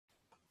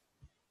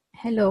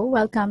Hello,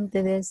 welcome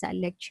to this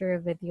lecture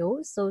video.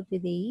 So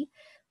today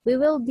we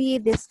will be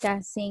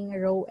discussing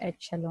row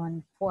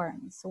echelon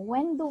forms. So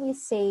when do we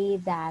say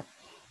that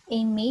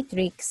a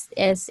matrix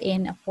is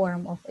in a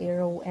form of a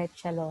row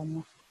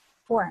echelon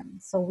form?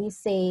 So we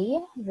say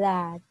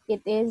that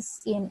it is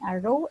in a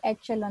row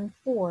echelon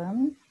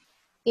form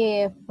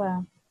if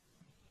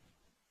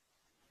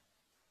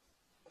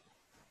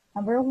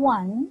number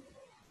one,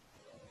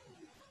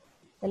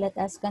 so let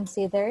us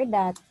consider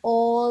that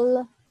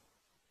all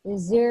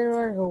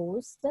zero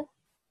rows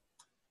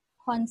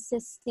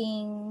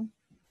consisting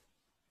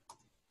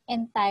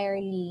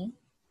entirely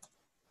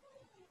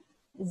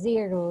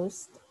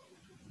zeros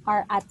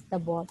are at the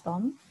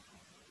bottom.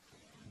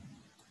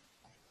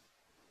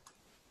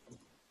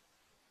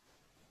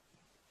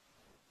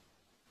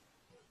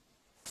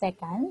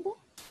 Second,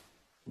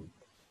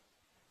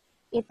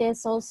 it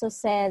is also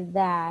said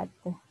that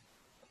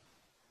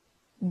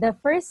the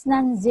first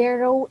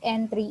non-zero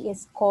entry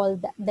is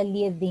called the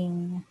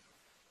leading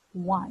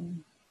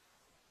one.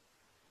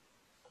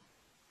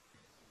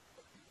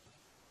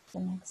 The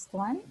next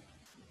one.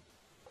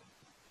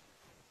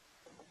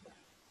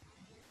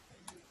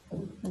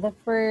 The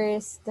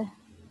first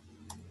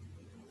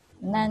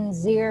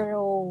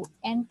non-zero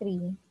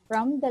entry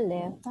from the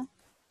left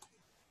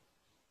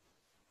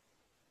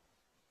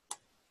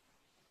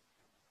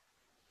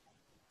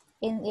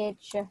in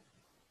each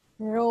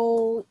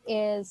row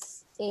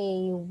is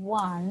a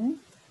 1,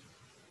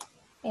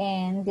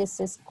 and this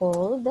is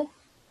called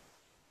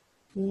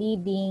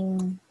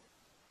leading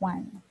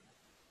one.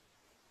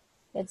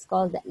 It's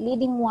called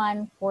leading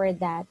one for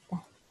that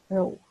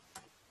row.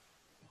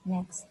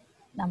 Next,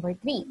 number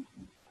 3.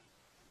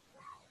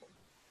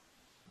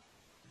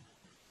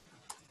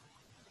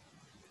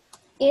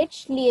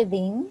 Each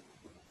leading,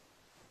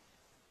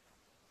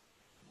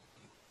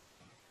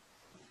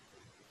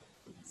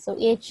 so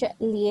each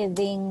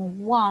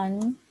leading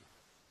one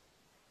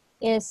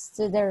is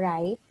to the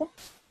right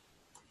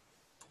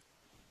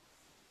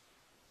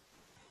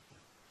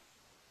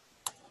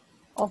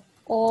of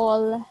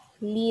all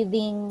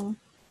leading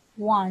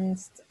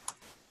ones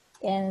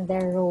in the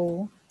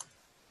row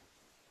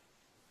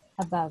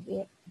above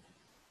it.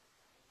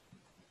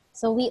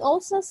 So we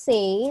also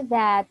say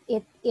that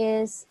it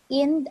is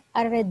in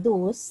a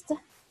reduced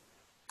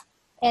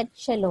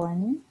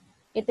echelon.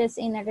 It is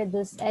in a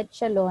reduced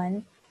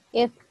echelon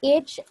if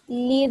each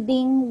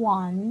leading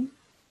one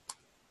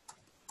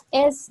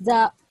is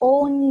the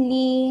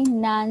only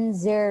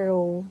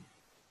non-zero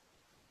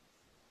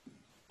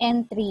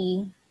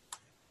entry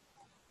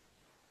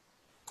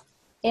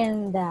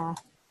in the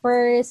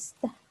first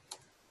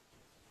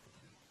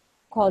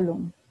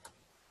column.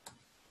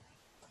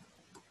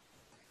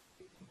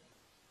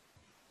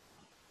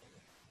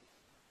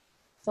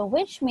 So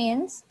which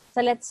means,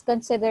 so let's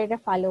consider the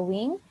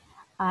following.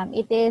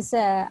 It is,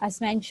 as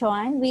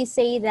mentioned, we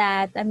say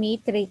that a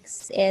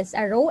matrix is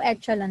a row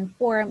echelon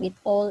form.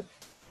 All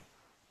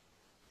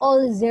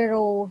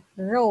zero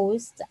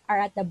rows are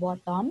at the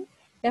bottom.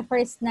 The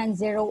first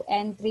non-zero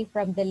entry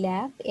from the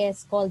left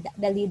is called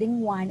the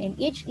leading one, and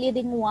each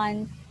leading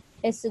one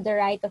is to the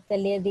right of the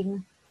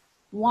leading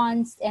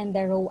ones and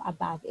the row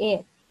above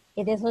it.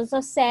 It is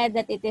also said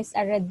that it is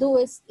a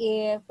reduced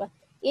if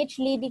each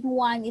leading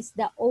one is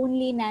the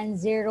only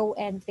non-zero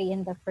entry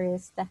in the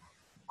first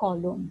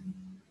column.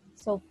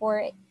 So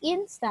for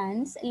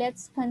instance,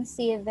 let's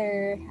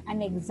consider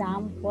an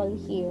example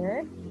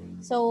here.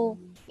 So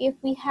if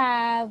we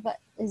have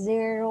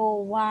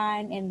 0,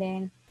 1, and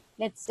then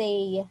let's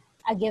say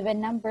a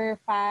given number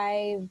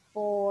 5,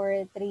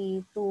 4,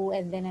 3, 2,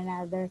 and then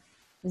another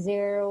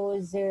 0,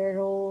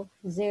 0,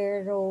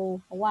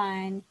 0,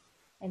 1,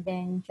 and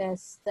then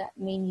just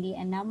mainly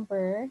a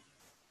number,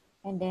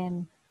 and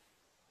then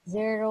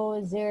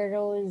 0,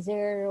 0,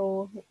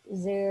 0,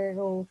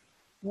 0,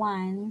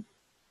 1,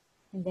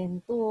 and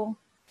then 2,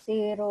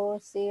 0,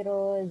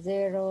 0,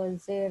 0,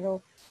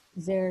 0,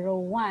 0,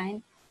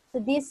 1. So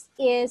this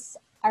is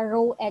a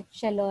row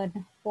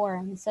echelon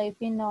form. So if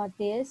you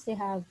notice, you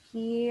have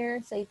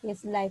here, so it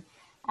is like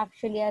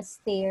actually a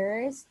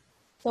stairs.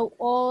 So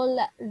all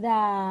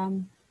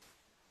the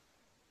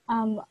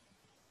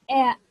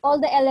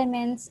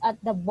elements at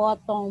the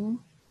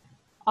bottom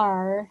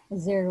are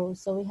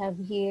zeros. So we have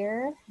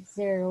here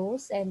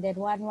zeros, and then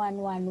 1, 1,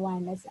 1,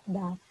 1 is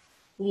the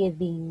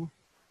leading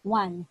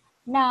one.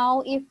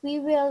 Now, if we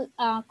will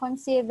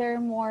consider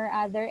more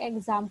other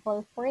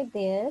example for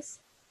this,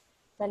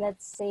 so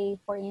let's say,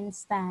 for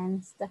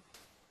instance,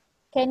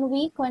 can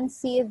we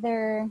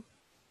consider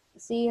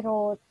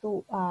 0,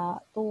 2, 2,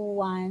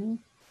 1,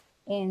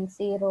 and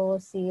 0,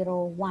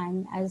 0,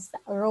 1 as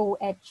row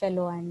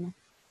echelon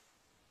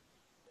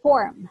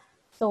form?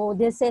 So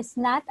this is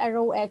not a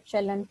row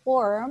echelon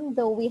form,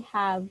 though we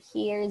have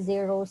here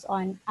zeros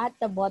on at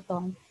the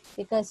bottom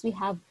because we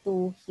have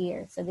 2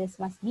 here. So this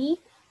must be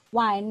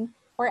 1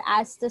 for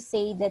us to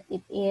say that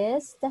it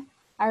is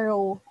a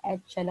row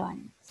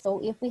echelon.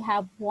 So if we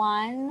have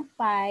 1,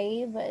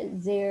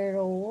 5,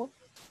 0,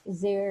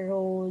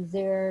 0,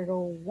 0,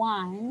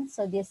 1,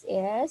 so this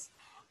is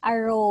a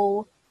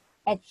row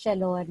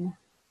echelon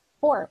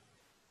form.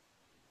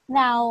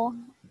 Now,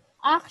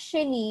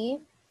 actually,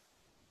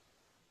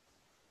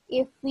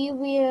 if we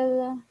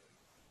will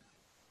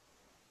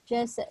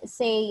just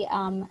say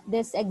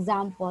this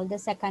example, the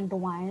second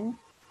one.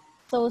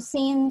 So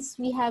since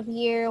we have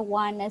here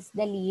one as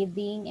the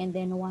leading and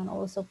then one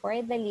also for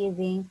the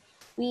leading,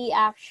 we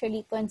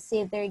actually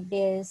consider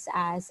this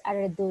as a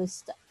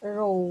reduced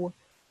row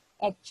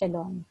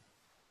echelon.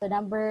 So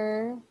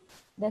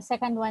the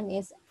second one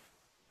is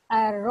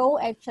a row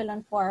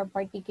echelon form,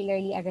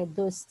 particularly a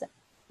reduced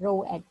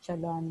row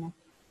echelon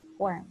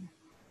form.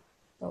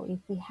 So if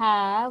we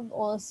have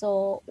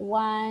also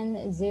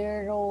 1,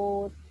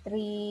 0,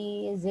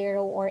 3,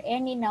 0, or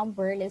any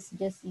number, let's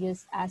just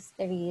use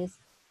asterisk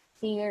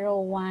 0,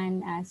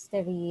 1,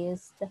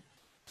 asterisk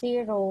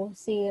 0,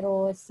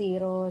 0,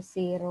 0,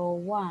 0,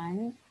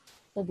 1.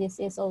 So this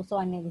is also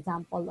an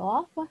example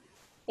of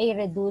a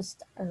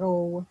reduced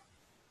row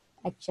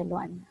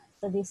echelon.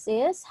 So this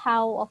is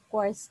how, of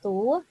course,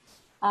 to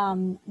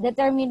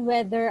determine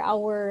whether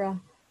our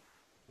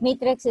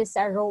matrix is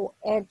a row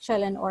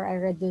echelon or a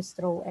reduced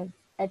row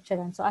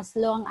echelon. So as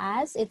long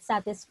as it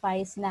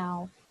satisfies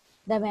now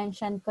the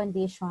mentioned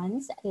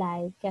conditions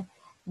like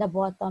the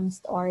bottom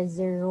store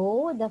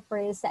 0, the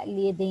first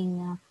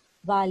leading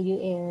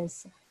value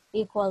is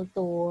equal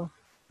to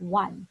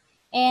 1.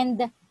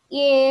 And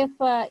if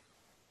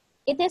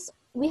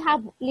we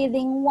have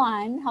leading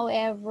 1,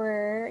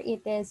 however,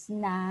 it is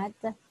not,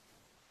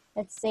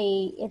 let's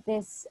say it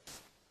is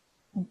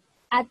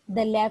at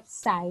the left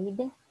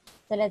side.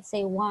 So let's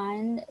say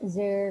 1,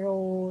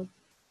 0,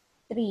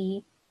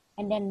 3,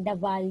 and then the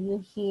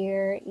value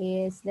here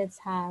is, let's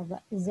have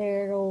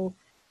 0,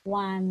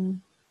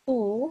 1,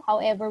 2.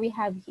 However, we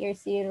have here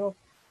 0,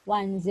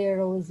 1,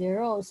 0,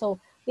 0. So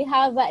we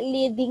have a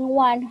leading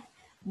 1,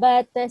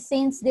 but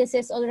since this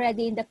is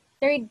already in the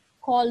third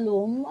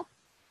column,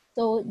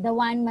 so the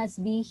 1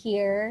 must be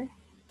here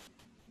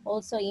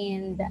also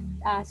in the,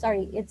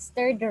 it's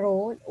third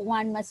row,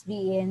 1 must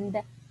be in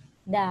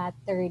the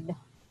third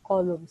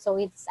column. So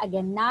it's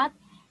again not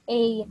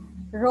a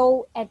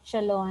row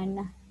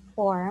echelon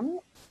form,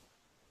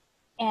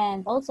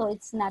 and also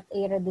it's not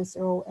a reduced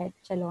row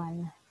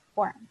echelon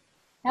form.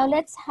 Now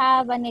let's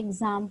have an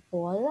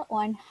example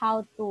on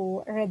how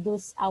to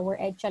reduce our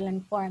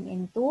echelon form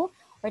into,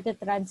 or to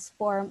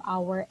transform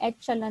our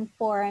echelon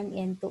form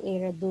into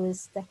a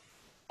reduced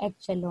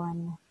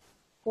echelon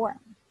form.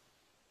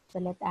 So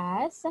let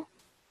us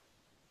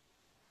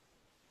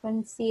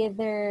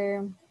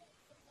consider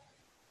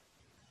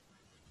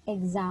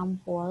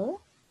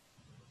example.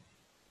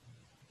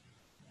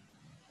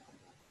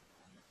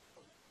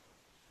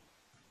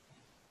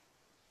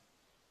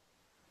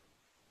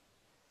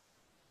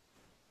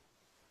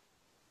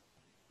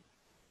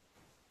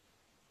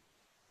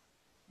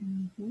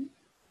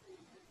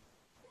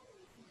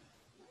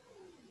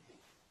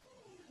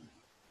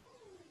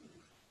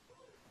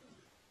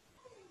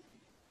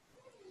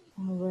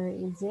 Where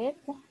is it?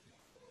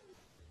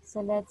 So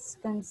let's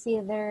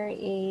consider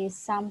a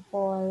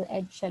sample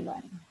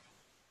echelon.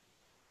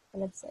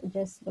 Let's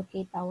just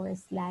locate our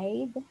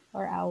slide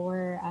or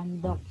our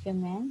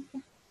document.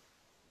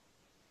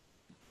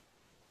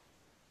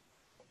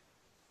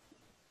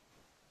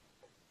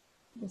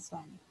 This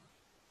one.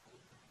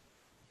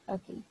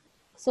 Okay.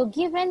 So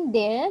given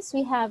this,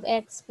 we have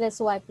x plus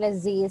y plus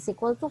z is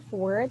equal to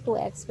 4,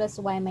 2x plus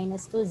y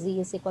minus 2z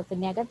is equal to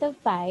negative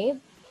 5,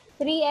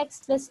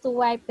 3x plus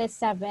 2y plus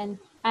 7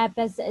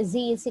 plus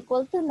z is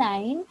equal to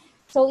 9.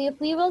 So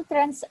if we will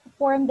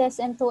transform this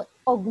into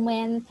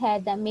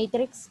augmented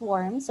matrix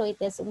form, so it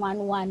is 1,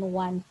 1,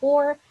 1,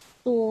 4,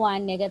 2,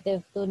 1,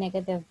 negative 2,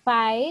 negative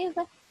 5,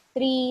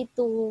 3,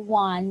 2,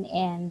 1,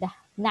 and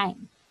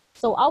 9.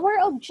 So our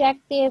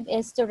objective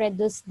is to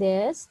reduce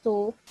this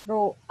to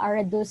a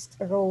reduced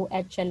row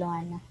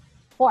echelon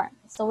form.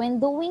 So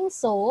when doing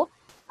so,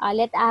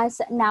 let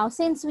us now,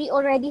 since we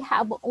already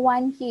have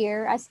 1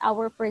 here as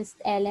our first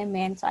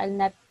element, so I'll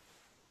not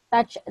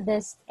touch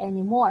this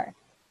anymore.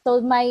 So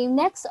my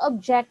next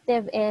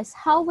objective is,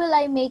 how will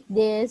I make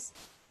this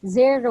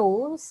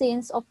 0,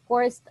 since of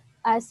course,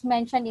 as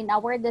mentioned in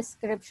our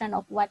description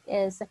of what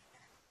is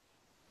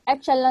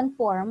echelon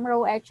form,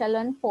 row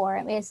echelon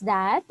form, is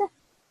that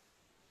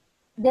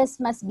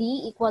this must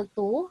be equal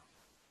to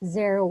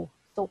 0.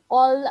 So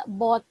all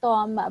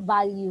bottom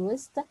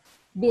values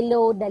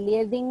below the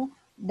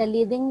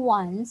leading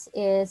ones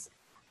is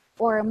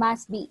or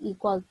must be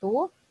equal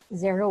to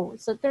 0.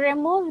 So to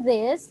remove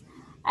this,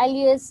 I'll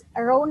use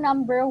row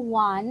number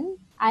 1.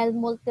 I'll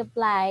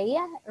multiply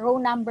row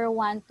number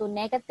 1 to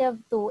negative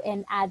 2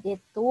 and add it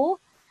to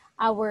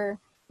our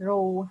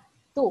row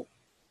 2.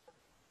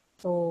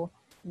 So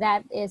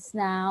that is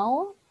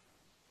now,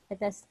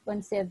 let us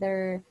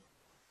consider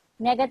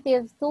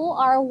negative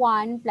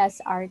 2r1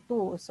 plus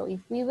r2. So if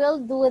we will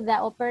do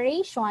the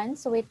operation,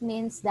 so it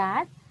means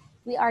that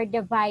we are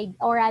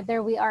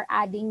we are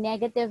adding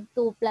negative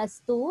 2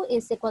 plus 2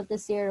 is equal to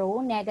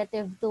 0.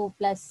 Negative 2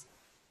 plus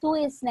 2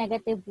 is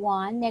negative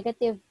 1.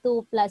 Negative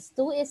 2 plus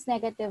 2 is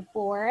negative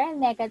 4.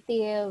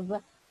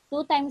 Negative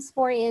 2 times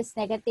 4 is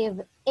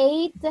negative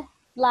 8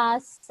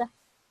 plus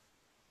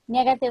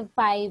negative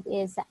 5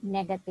 is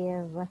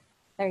negative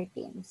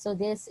 13. So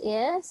this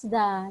is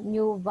the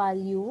new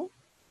value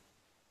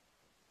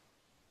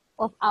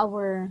of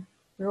our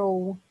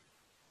row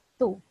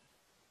 2.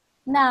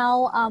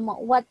 Now,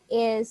 what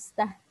is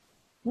the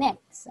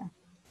next?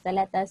 So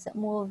let us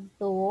move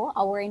to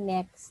our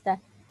next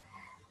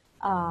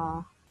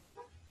uh,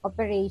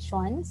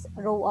 operations,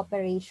 row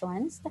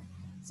operations.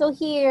 So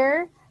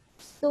here,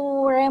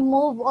 to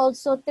remove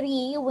also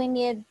 3, we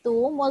need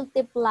to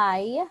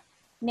multiply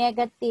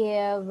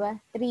negative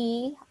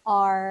 3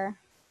 or,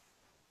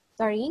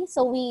 sorry,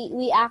 so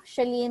we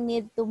actually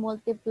need to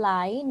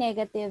multiply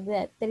negative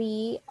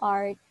 3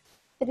 or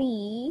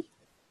 3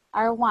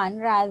 or 1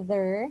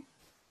 rather.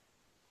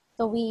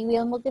 So we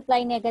will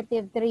multiply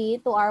negative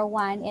 3 to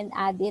R1 and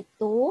add it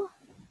to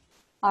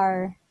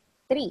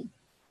R3.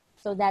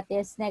 So that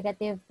is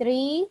negative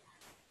 3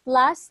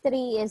 plus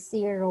 3 is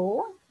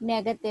 0.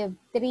 Negative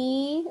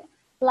 3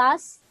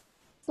 plus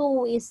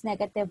 2 is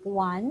negative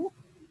 1.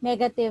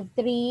 Negative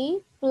 3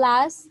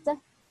 plus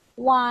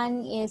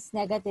 1 is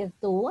negative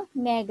 2.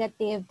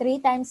 Negative 3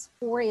 times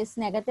 4 is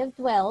negative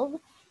 12.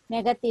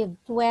 Negative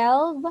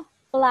 12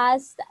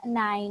 plus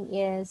 9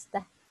 is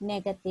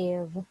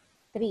negative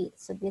 3.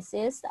 So this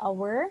is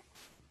our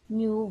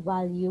new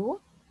value.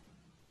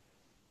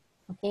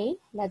 Okay,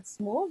 let's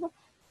move.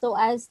 So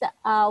as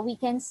we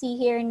can see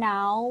here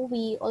now,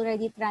 we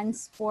already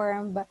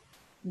transformed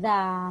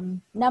the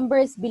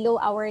numbers below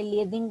our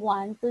leading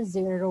one to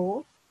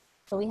 0.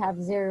 So we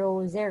have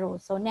 0, 0.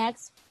 So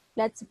next,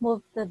 let's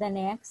move to the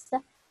next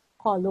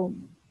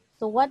column.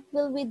 So what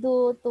will we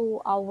do to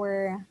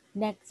our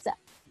next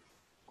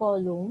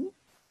column?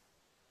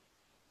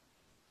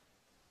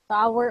 So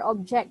our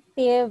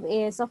objective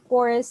is, of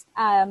course,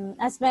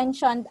 as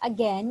mentioned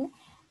again,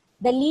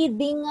 the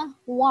leading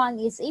one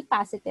is a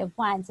positive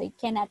one, so it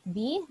cannot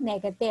be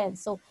negative.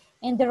 So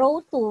in the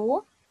row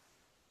 2,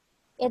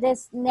 it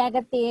is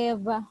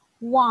negative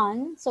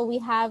 1, so we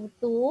have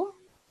to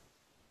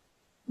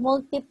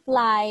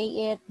multiply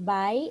it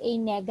by a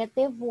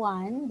negative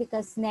 1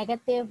 because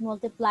negative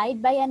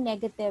multiplied by a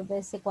negative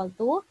is equal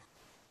to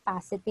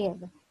positive.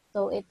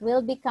 So it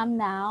will become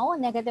now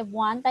negative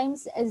 1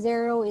 times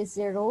 0 is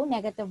 0,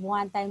 negative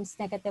 1 times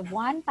negative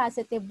 1,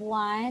 positive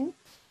 1,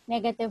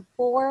 negative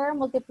 4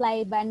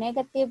 multiplied by a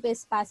negative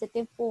is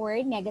positive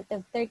 4,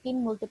 negative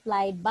 13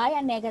 multiplied by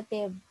a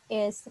negative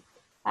is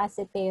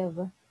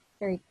positive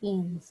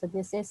 13. So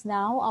this is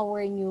now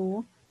our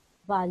new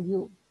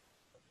value.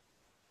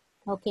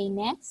 Okay,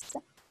 next.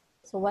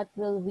 So what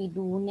will we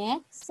do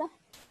next?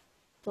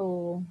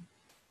 So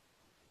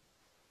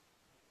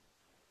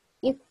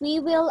if we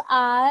will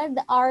add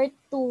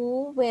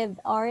R2 with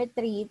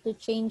R3 to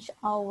change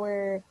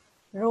our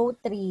row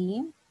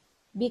 3,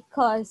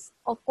 because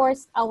of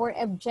course our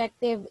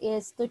objective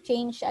is to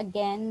change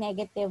again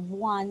negative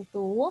 1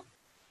 to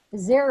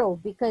 0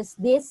 because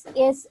this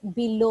is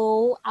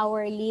below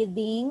our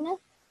leading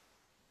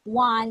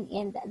 1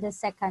 in the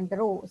second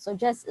row. So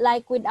just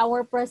like with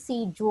our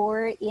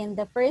procedure in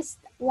the first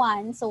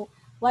one, so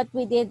what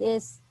we did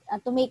is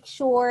to make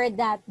sure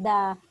that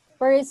the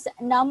first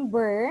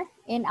number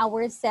in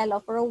our cell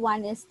of row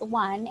 1 is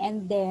 1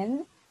 and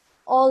then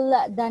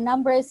all the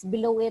numbers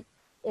below it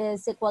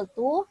is equal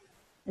to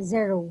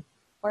 0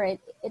 or it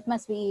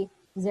must be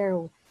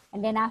 0.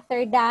 And then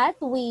after that,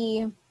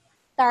 we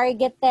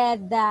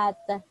targeted that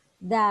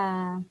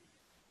the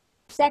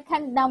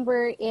second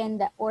number in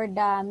the, or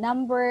the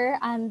number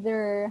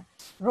under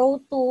row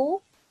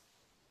 2,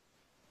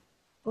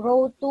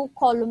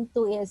 column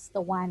 2 is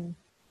the 1.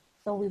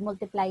 So we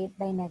multiply it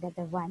by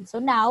negative 1. So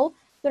now,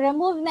 to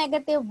remove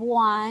negative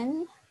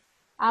 1,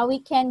 we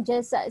can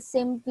just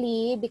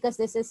simply, because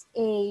this is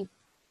a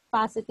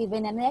positive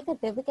and a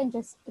negative, we can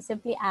just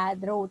simply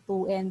add row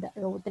 2 and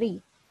row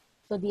 3.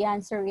 So the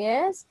answer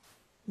is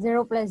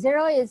 0 plus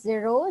 0 is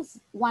 0.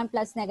 1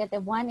 plus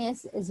negative 1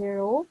 is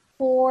 0.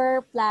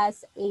 4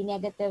 plus a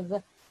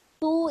negative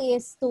 2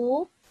 is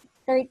 2.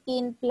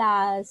 13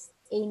 plus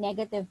a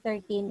negative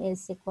 13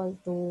 is equal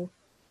to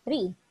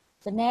 3.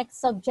 The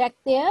next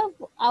objective,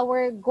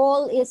 our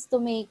goal is to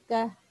make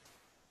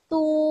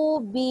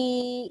 2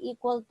 be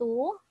equal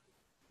to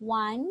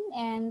 1.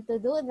 And to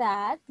do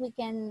that, we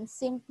can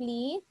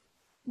simply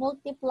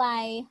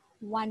multiply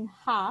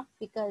 1/2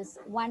 because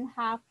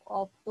 1/2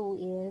 of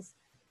 2 is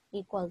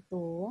equal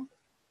to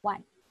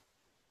 1.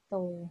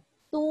 So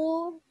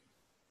 2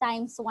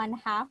 times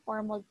 1/2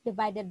 or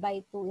divided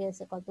by 2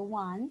 is equal to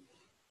 1.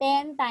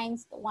 10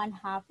 times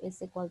 1/2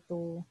 is equal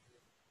to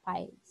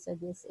 5. So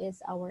this is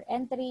our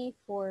entry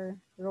for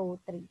row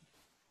 3.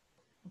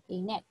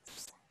 Okay,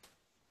 next.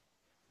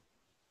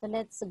 So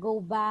let's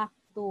go back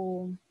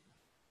to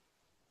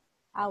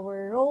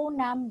our row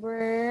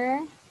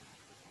number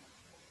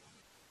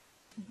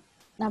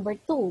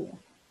 2.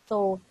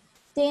 So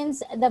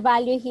since the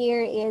value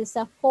here is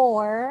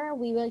 4,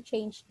 we will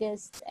change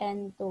this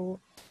into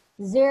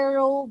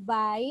 0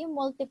 by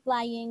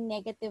multiplying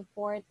negative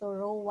 4 to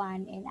row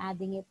 1 and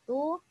adding it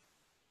to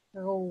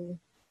row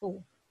 2.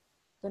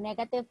 So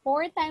negative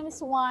 4 times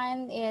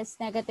 1 is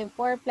negative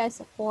 4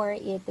 plus 4,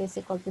 it is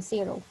equal to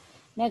 0.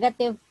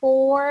 Negative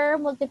 4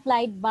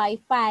 multiplied by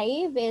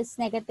 5 is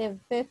negative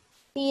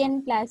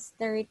 15 plus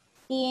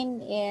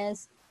 13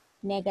 is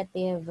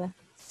negative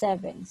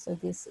 7. So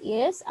this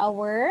is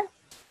our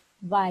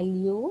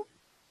value.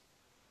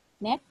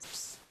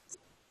 Next.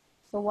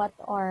 So what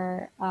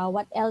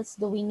else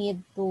do we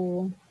need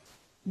to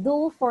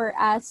do for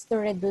us to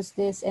reduce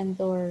this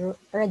into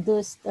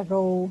reduced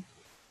row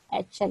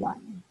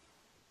echelon?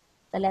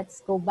 So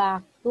let's go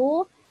back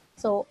to,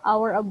 so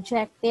our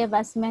objective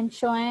as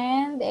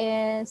mentioned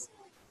is,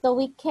 so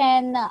we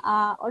can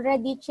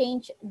already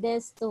change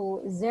this to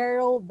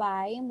 0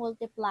 by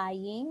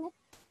multiplying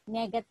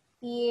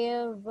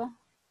negative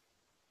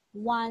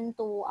 1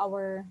 to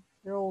our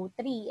row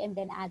 3 and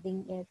then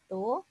adding it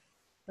to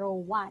row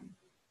 1.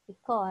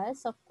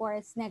 Because, of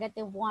course,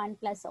 negative 1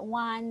 plus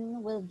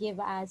 1 will give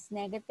us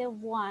negative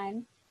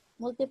 1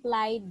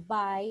 multiplied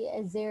by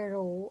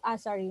 0,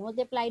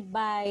 multiplied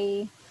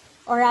by,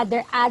 or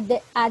rather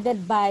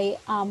added by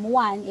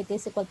 1, it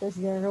is equal to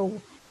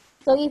 0.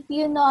 So if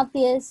you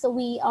notice,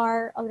 we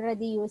are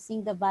already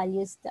using the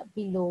values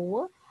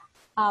below.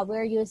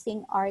 We're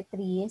using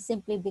R3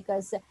 simply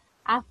because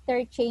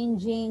after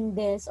changing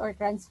this or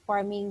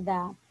transforming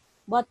the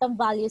bottom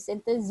values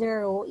into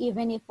 0,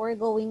 even if we're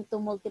going to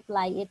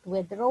multiply it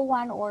with row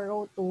 1 or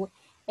row 2,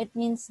 it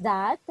means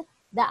that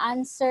the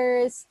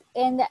answers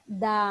in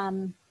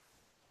the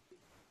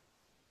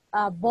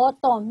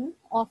bottom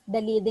of the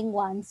leading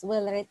ones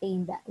will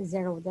retain the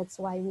 0. That's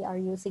why we are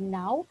using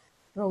now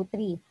row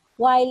 3.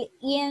 While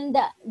in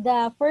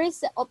the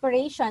first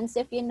operations,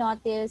 if you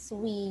notice,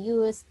 we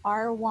use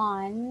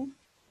R1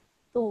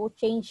 to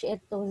change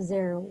it to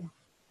 0,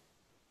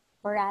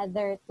 or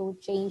rather to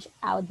change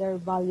other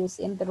values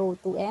in the row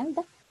 2 and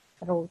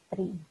row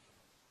 3.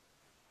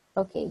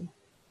 Okay,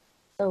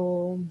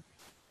 so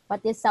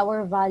what is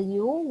our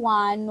value?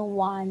 1,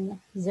 1,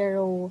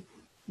 0,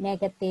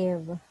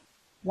 negative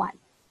 1.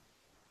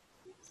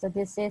 So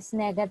this is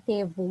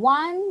negative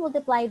 1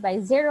 multiplied by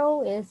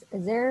 0 is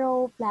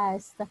 0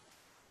 plus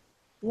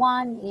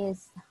 1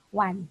 is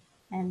 1,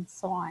 and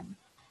so on.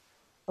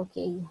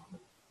 Okay,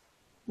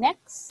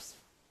 next.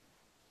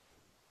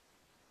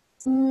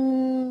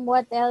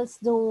 What else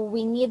do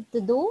we need to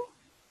do?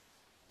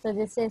 So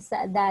this is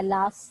the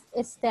last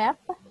step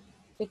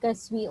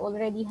because we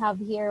already have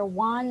here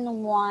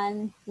 1,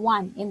 1,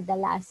 1 in the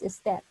last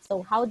step.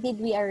 So how did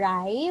we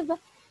arrive?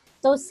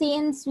 So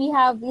since we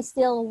have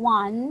still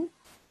 1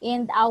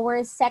 in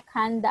our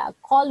second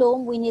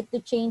column, we need to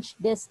change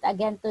this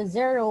again to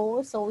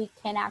 0 so we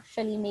can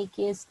actually make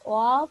use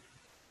of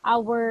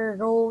our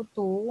row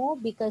 2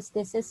 because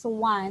this is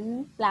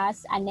 1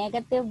 plus a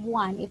negative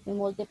 1. If we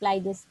multiply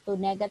this to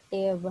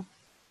negative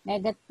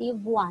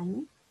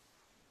 1,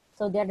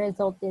 so the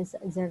result is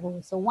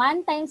 0. So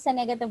 1 times a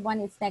negative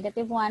 1 is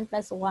negative 1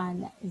 plus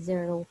 1,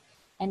 0.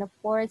 And of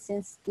course,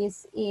 since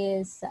this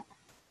is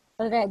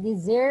already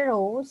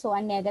 0, so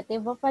a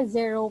negative of a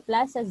 0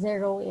 plus a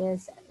 0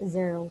 is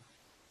 0.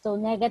 So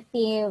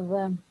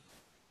negative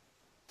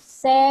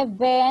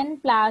 7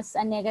 plus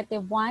a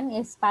negative 1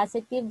 is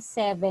positive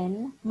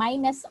 7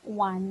 minus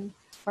 1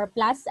 or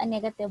plus a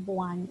negative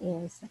 1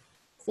 is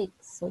 6.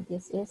 So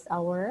this is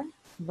our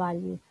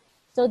value.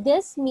 So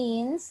this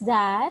means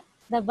that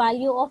the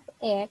value of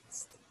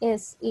x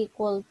is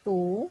equal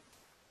to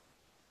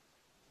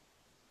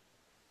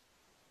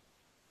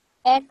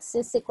x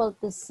is equal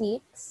to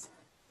 6,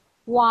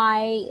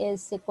 y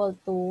is equal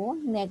to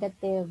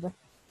negative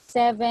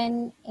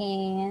 7,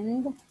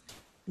 and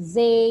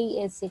z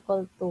is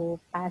equal to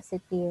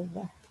positive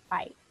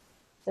 5.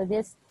 So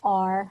these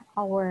are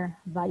our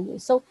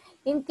values. So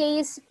in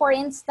case, for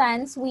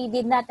instance, we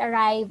did not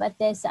arrive at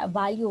this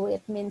value,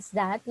 it means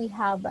that we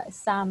have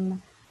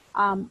some,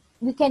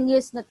 we can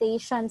use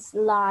notations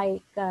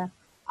like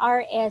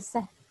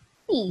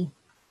RST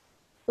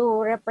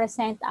to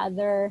represent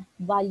other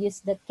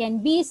values that can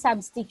be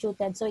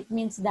substituted. So it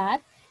means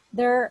that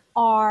there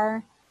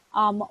are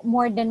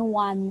more than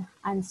one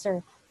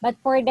answer. But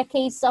for the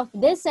case of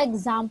this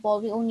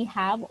example, we only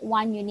have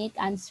one unique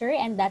answer,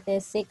 and that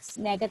is 6,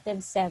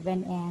 negative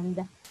 7,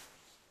 and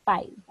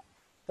 5.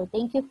 So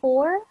thank you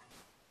for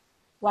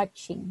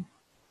watching.